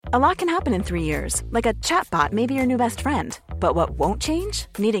A lot can happen in 3 years, like a chatbot may be your new best friend. But what won't change?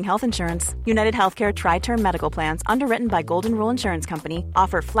 Needing health insurance. United Healthcare Tri-Term Medical Plans, underwritten by Golden Rule Insurance Company,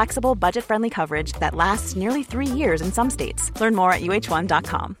 offer flexible, budget-friendly coverage that lasts nearly 3 years in some states. Learn more at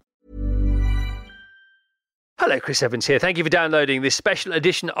uh1.com. Hello, Chris Evans here. Thank you for downloading this special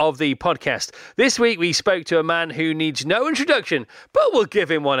edition of the podcast. This week we spoke to a man who needs no introduction, but we'll give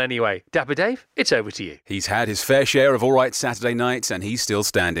him one anyway. Dapper Dave, it's over to you. He's had his fair share of all right Saturday nights and he's still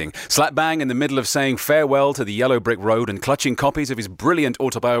standing. Slap bang in the middle of saying farewell to the yellow brick road and clutching copies of his brilliant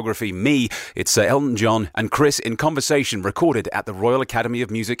autobiography, Me. It's Sir Elton John and Chris in conversation recorded at the Royal Academy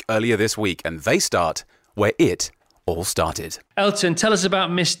of Music earlier this week. And they start where it all started. Elton, tell us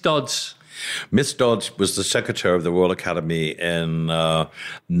about Miss Dodds. Miss Dodds was the secretary of the Royal Academy in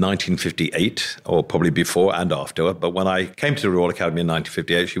 1958, or probably before and after. But when I came to the Royal Academy in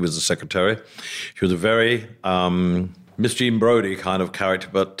 1958, she was the secretary. She was a very Miss Jean Brodie kind of character,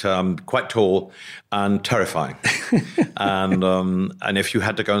 but quite tall and terrifying. and if you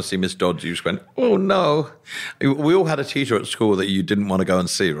had to go and see Miss Dodds, you just went, oh, no. We all had a teacher at school that you didn't want to go and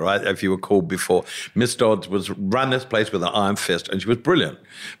see, right, if you were called before. Miss Dodds ran this place with an iron fist, and she was brilliant,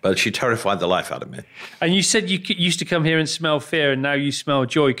 but she terrified the life out of me. And you said you used to come here and smell fear, and now you smell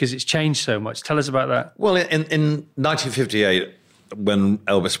joy because it's changed so much. Tell us about that. Well, in 1958, when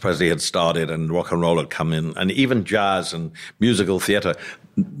Elvis Presley had started and rock and roll had come in, and even jazz and musical theatre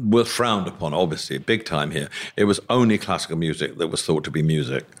were frowned upon, obviously, big time here. It was only classical music that was thought to be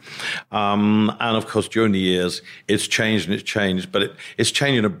music. And of course, during the years, it's changed and it's changed, but it's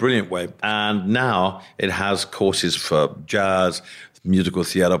changed in a brilliant way. And now it has courses for jazz, musical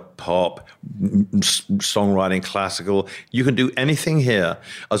theatre, pop, songwriting, classical. You can do anything here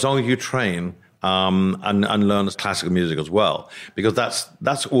as long as you train and learn classical music as well, because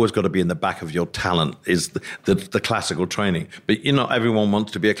that's always got to be in the back of your talent, is the classical training. But not everyone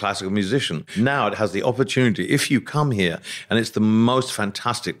wants to be a classical musician. Now it has the opportunity, if you come here, and it's the most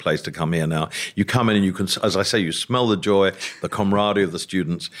fantastic place to come here now. You come in and you can, as I say, you smell the joy, the camaraderie of the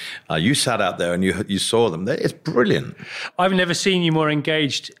students. You sat out there and you saw them. It's brilliant. I've never seen you more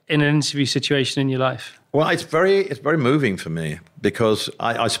engaged in an interview situation in your life. Well, it's very moving for me, because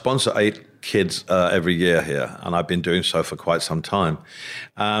I sponsor 8 kids every year here, and I've been doing so for quite some time,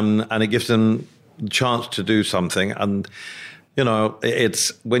 and it gives them the chance to do something. And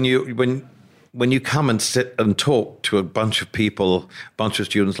it's when you come and sit and talk to a bunch of people, a bunch of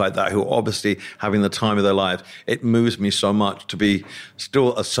students like that, who are obviously having the time of their lives, it moves me so much to be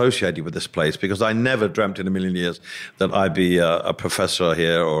still associated with this place, because I never dreamt in a million years that I'd be a professor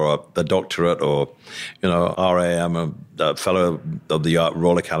here, or a doctorate, or, RAM, a fellow of the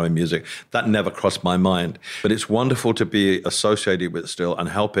Royal Academy of Music. That never crossed my mind. But it's wonderful to be associated with it still and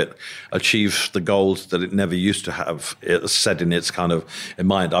help it achieve the goals that it never used to have set in its kind of in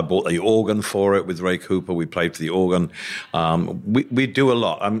mind. I bought the organ for it with Ray Cooper. We played for the organ. We do a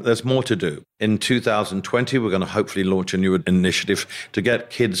lot. There's more to do. In 2020, we're going to hopefully launch a new initiative to get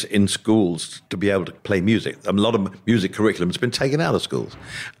kids in schools to be able to play music. A lot of music curriculum has been taken out of schools.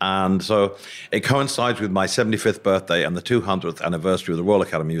 And so it coincides with my 75th birthday and the 200th anniversary of the Royal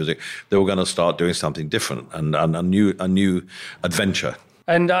Academy of Music that we're going to start doing something different and a new adventure.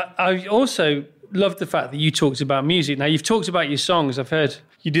 And I also love the fact that you talked about music. Now, you've talked about your songs. I've heard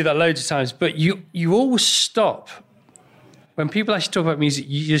you do that loads of times. But you always stop. When people actually talk about music,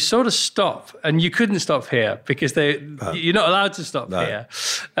 you sort of stop, and you couldn't stop here because you're not allowed to stop here.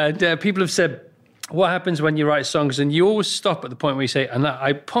 And people have said, what happens when you write songs? And you always stop at the point where you say, and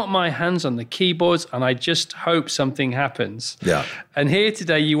I put my hands on the keyboards and I just hope something happens. Yeah. And here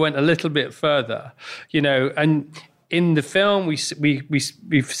today, you went a little bit further, and in the film,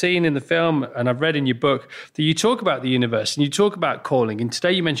 we've seen in the film, and I've read in your book, that you talk about the universe and you talk about calling. And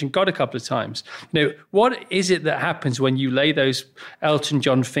today you mentioned God a couple of times. What is it that happens when you lay those Elton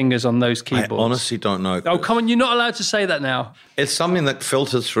John fingers on those keyboards? I honestly don't know. Oh, come on, you're not allowed to say that now. It's something that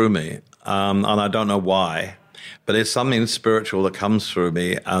filters through me, and I don't know why, but it's something spiritual that comes through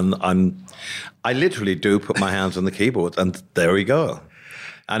me, and I literally do put my hands on the keyboard, and there we go.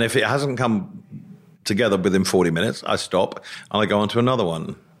 And if it hasn't come together within 40 minutes, I stop and I go on to another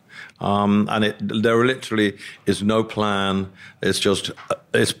one. And there literally is no plan. It's just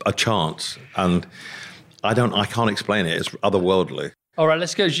it's a chance, and I can't explain it. It's otherworldly. All right,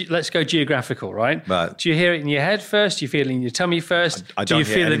 let's go geographical, right? Right. Do you hear it in your head first? Do you feel it in your tummy first? I don't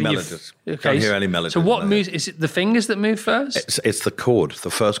hear any melodies. Okay. Don't hear any melodies. So what moves? Is it the fingers that move first? It's the chord,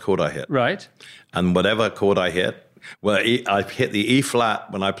 the first chord I hit. Right. And whatever chord I hit. Well, I hit the E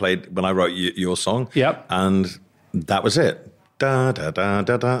flat when I wrote your song. Yep. And that was it. da da da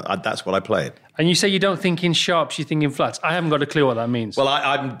da da. That's what I played. And you say you don't think in sharps, you think in flats. I haven't got a clue what that means. Well,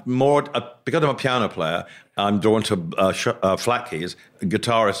 I'm more, because I'm a piano player, I'm drawn to flat keys.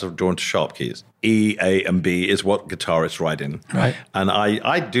 Guitarists are drawn to sharp keys. E, A, and B is what guitarists write in. Right. And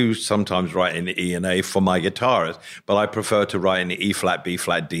I do sometimes write in E and A for my guitarist, but I prefer to write in E flat, B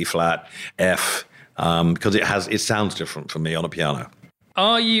flat, D flat, F, because it sounds different for me on a piano.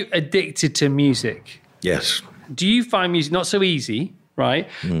 Are you addicted to music? Yes. Do you find music not so easy, right?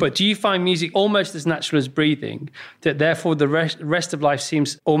 But do you find music almost as natural as breathing, that therefore the rest of life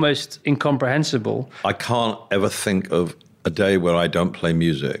seems almost incomprehensible? I can't ever think of a day where I don't play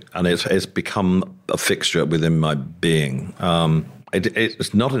music, and it's become a fixture within my being.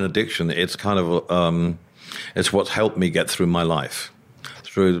 It's not an addiction. It's kind of it's what's helped me get through my life,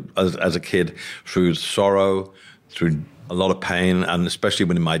 through as a kid, through sorrow, through a lot of pain, and especially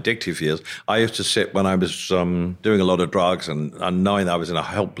when in my addictive years, I used to sit when I was doing a lot of drugs and knowing that I was in a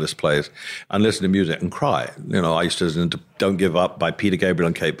helpless place and listen to music and cry. You know, I used to listen to Don't Give Up by Peter Gabriel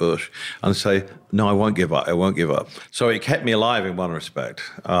and Kate Bush and say, no, I won't give up, I won't give up. So it kept me alive in one respect,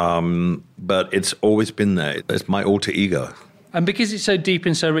 but it's always been there. It's my alter ego. And because it's so deep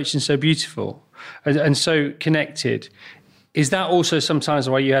and so rich and so beautiful and so connected, is that also sometimes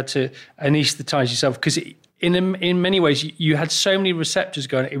why you had to anesthetize yourself? Because in many ways, you had so many receptors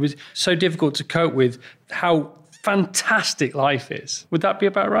going. It was so difficult to cope with how fantastic life is. Would that be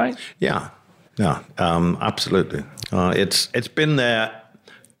about right? Yeah, absolutely. It's been there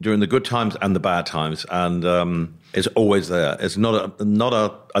during the good times and the bad times, and it's always there. It's not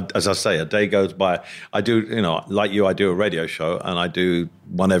as I say, a day goes by. I do, like you, I do a radio show, and I do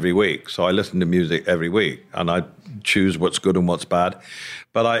one every week. So I listen to music every week, and I choose what's good and what's bad.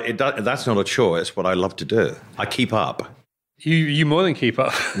 But that's not a chore. It's what I love to do. I keep up. You more than keep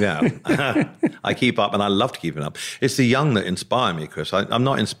up. Yeah. I keep up, and I love to keep it up. It's the young that inspire me, Chris. I'm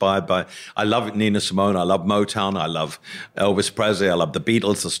not inspired by... I love Nina Simone. I love Motown. I love Elvis Presley. I love the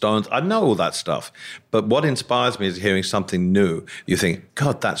Beatles, the Stones. I know all that stuff. But what inspires me is hearing something new. You think,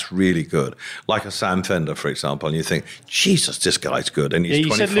 God, that's really good. Like a Sam Fender, for example. And you think, Jesus, this guy's good. And he's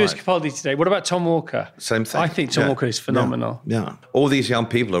 25. You said Lewis Capaldi today. What about Tom Walker? Same thing. I think Tom Walker is phenomenal. Yeah. All these young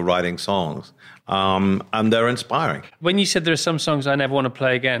people are writing songs. And they're inspiring. When you said there are some songs I never want to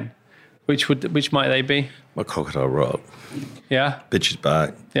play again, which might they be? Well, Crocodile Rock. Yeah. Bitch is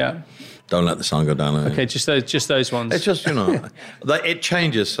Back. Yeah. Don't Let the Sun Go Down. Okay, just those ones. It's just, it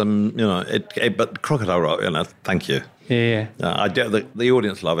changes some, but Crocodile Rock, thank you. Yeah. I do, the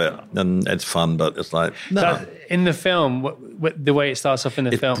audience love it, and it's fun, but it's like, no. In the film, the way it starts off in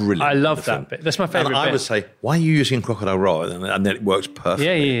the film, brilliant, I love that bit. That's my favourite bit. I would say, why are you using Crocodile Rock? And then it works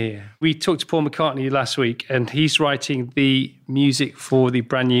perfectly. Yeah. We talked to Paul McCartney last week, and he's writing the music for the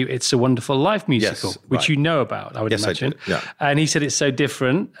brand new It's a Wonderful Life musical, which you know about, I would imagine. I did, yeah. And he said it's so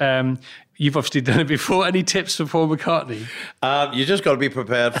different. You've obviously done it before. Any tips for Paul McCartney? You just got to be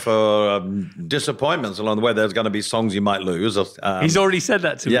prepared for disappointments along the way. There's going to be songs you might lose. He's already said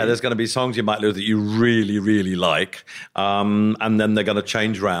that to me. Yeah, there's going to be songs you might lose that you really, really like. And then they're going to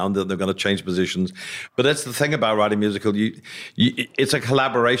change round, they're going to change positions. But that's the thing about writing musical. It's a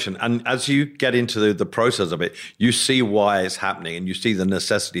collaboration. And as you get into the process of it, you see why it's happening and you see the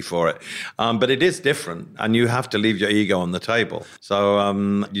necessity for it. But it is different, and you have to leave your ego on the table.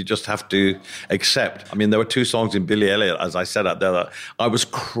 So you just have to accept. I mean, there were two songs in Billy Elliot, as I said out there, that I was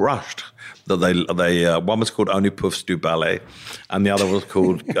crushed that they one was called Only Puffs Do Ballet, and the other was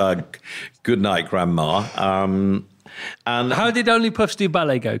called Good Night Grandma. And how did Only Puffs Do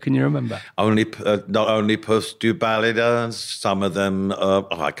Ballet go? Can you remember? Not only Puffs do ballet dance, some of them.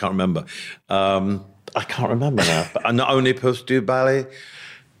 I can't remember. I can't remember now. But not only Puffs do ballet.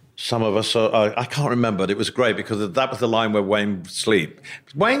 Some of us, I can't remember, but it was great because that was the line where Wayne sleep.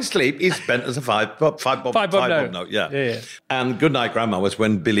 Wayne sleep, he's bent as a five bob note. Yeah. And Goodnight Grandma was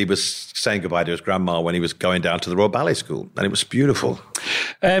when Billy was saying goodbye to his grandma when he was going down to the Royal Ballet School. And it was beautiful.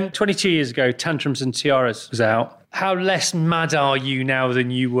 22 years ago, Tantrums and Tiaras was out. How less mad are you now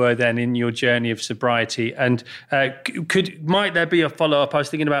than you were then in your journey of sobriety? And might there be a follow-up? I was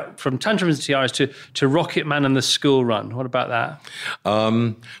thinking about from Tantrums and Tiaras to Rocket Man and the School Run. What about that?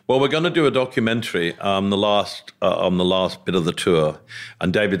 Well, we're going to do a documentary on the last bit of the tour,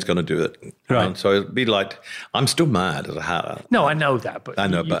 and David's going to do it. Right. So it'd be like, I'm still mad as a hat. No, I know that,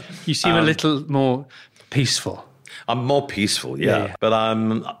 but you seem a little more peaceful. I'm more peaceful, yeah. But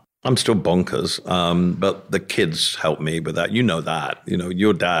I'm still bonkers, but the kids help me with that. You know that. You know,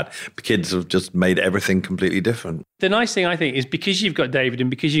 your dad. Kids have just made everything completely different. The nice thing, I think, is because you've got David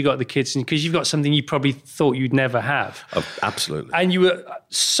and because you've got the kids and because you've got something you probably thought you'd never have. Oh, absolutely. And you were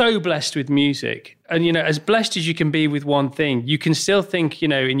so blessed with music. And, you know, as blessed as you can be with one thing, you can still think, you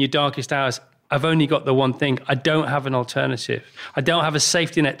know, in your darkest hours, I've only got the one thing. I don't have an alternative. I don't have a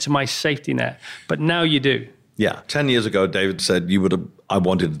safety net to my safety net. But now you do. Yeah. 10 years ago, David said I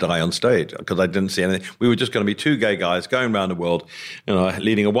wanted to die on stage because I didn't see anything. We were just going to be two gay guys going around the world, you know,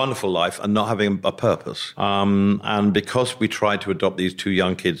 leading a wonderful life and not having a purpose. And because we tried to adopt these two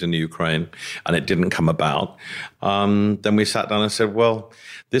young kids in the Ukraine and it didn't come about, then we sat down and said, well,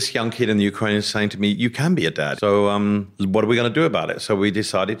 this young kid in the Ukraine is saying to me, you can be a dad. So what are we going to do about it? So we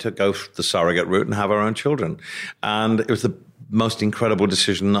decided to go the surrogate route and have our own children. And it was the most incredible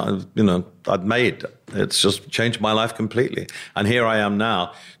decision I'd made. It's just changed my life completely. And here I am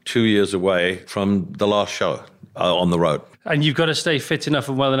now, 2 years away from the last show on the road. And you've got to stay fit enough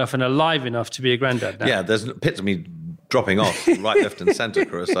and well enough and alive enough to be a granddad now. Yeah, there's pits of me dropping off right, left and centre,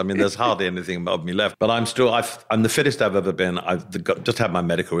 Chris. I mean, there's hardly anything of me left. But I'm the fittest I've ever been. I've just had my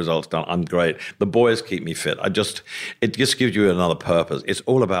medical results done. I'm great. The boys keep me fit. It just gives you another purpose. It's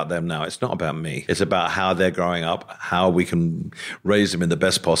all about them now. It's not about me. It's about how they're growing up, how we can raise them in the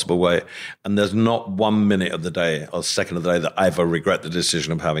best possible way. And there's not 1 minute of the day or second of the day that I ever regret the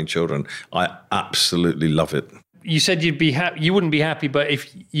decision of having children. I absolutely love it. You said you'd be you wouldn't be happy, but if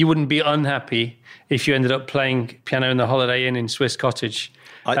you wouldn't be unhappy if you ended up playing piano in the Holiday Inn in Swiss Cottage.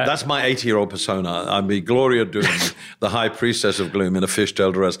 That's my 80-year-old persona. I'd be Gloria Doom, the high priestess of gloom in a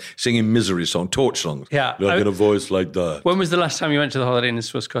fishtail dress, singing misery song, torch songs. Yeah. Like in a voice like that. When was the last time you went to the Holiday Inn in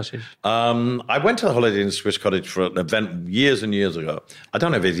Swiss Cottage? I went to the Holiday Inn in Swiss Cottage for an event years and years ago. I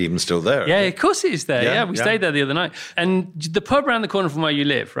don't know if it's even still there. Yeah, of course it is there. Yeah, we stayed there the other night. And the pub around the corner from where you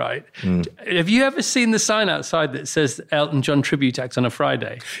live, right? Have you ever seen the sign outside that says Elton John Tribute Act on a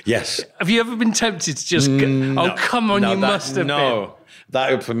Friday? Yes. Have you ever been tempted to just go, come on, you must have been.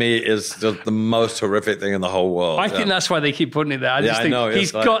 That, for me, is just the most horrific thing in the whole world. I think that's why they keep putting it there. I know.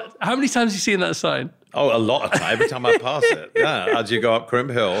 He's got... How many times have you seen that sign? Oh, a lot of time. Every time I pass it. Yeah, as you go up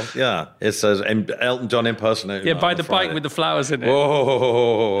Crimp Hill. Yeah. It says Elton John impersonating. Yeah, by the bike with the flowers in it.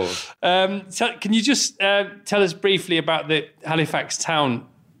 Whoa. So can you just tell us briefly about the Halifax town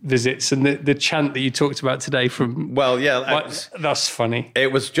visits and the chant that you talked about today from... Well, yeah. That's funny.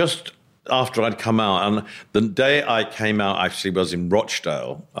 It was just... after I'd come out, and the day I came out actually was in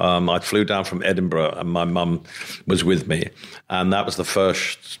Rochdale. I flew down from Edinburgh and my mum was with me, and that was the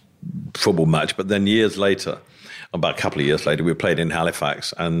first football match. But then years later, about a couple of years later, we played in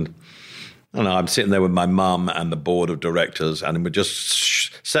Halifax, and I'm sitting there with my mum and the board of directors, and we're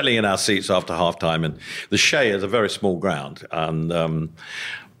just settling in our seats after half-time, and the Shea is a very small ground, and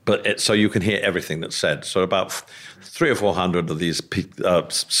so you can hear everything that's said. So about 300 or 400 of these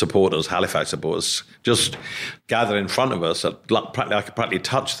supporters, Halifax supporters, just gathered in front of us. I could practically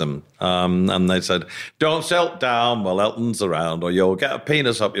touch them. And they said, don't sit down while Elton's around or you'll get a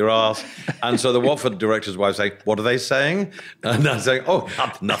penis up your ass. And so the Watford director's wife saying, what are they saying? And I'm saying, oh,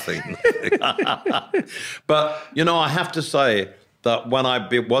 nothing. But, I have to say that when I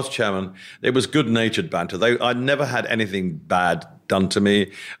was chairman, it was good-natured banter. I never had anything bad done to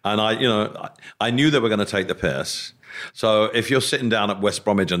me. And I knew they were going to take the piss. So if you're sitting down at West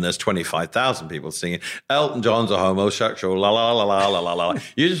Bromwich and there's 25,000 people singing, Elton John's a homosexual, la, la, la, la, la, la, la,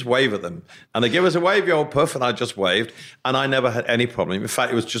 you just wave at them. And they give us a wave, you old puff, and I just waved. And I never had any problem. In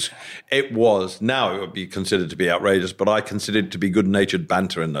fact, now it would be considered to be outrageous, but I considered it to be good-natured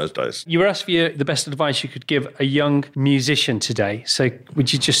banter in those days. You were asked for the best advice you could give a young musician today. So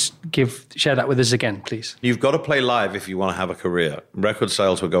would you just share that with us again, please? You've got to play live if you want to have a career. Record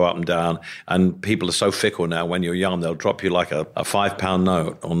sales will go up and down, and people are so fickle now. When you're young, they'll drop you like a £5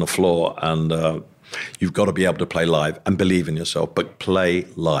 note on the floor, and you've got to be able to play live and believe in yourself, but play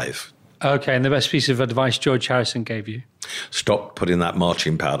live. Okay, and the best piece of advice George Harrison gave you? Stop putting that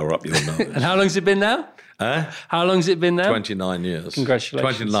marching powder up your nose. And how long's it been now? How long's it been now? 29 years.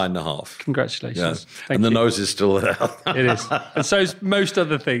 Congratulations. 29 and a half. Congratulations. Yes. And the nose is still there. It is. And so is most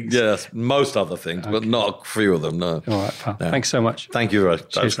other things. Yes, most other things, but not a few of them, no. All right, pal. Yeah. Thanks so much. Thank you.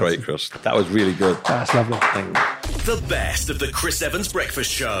 That was great, Chris. That was really good. That's lovely. Thank you. The best of the Chris Evans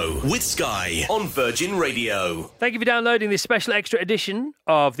Breakfast Show with Sky on Virgin Radio. Thank you for downloading this special extra edition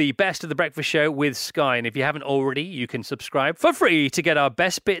of the Best of the Breakfast Show with Sky. And if you haven't already, you can subscribe for free to get our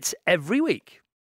best bits every week.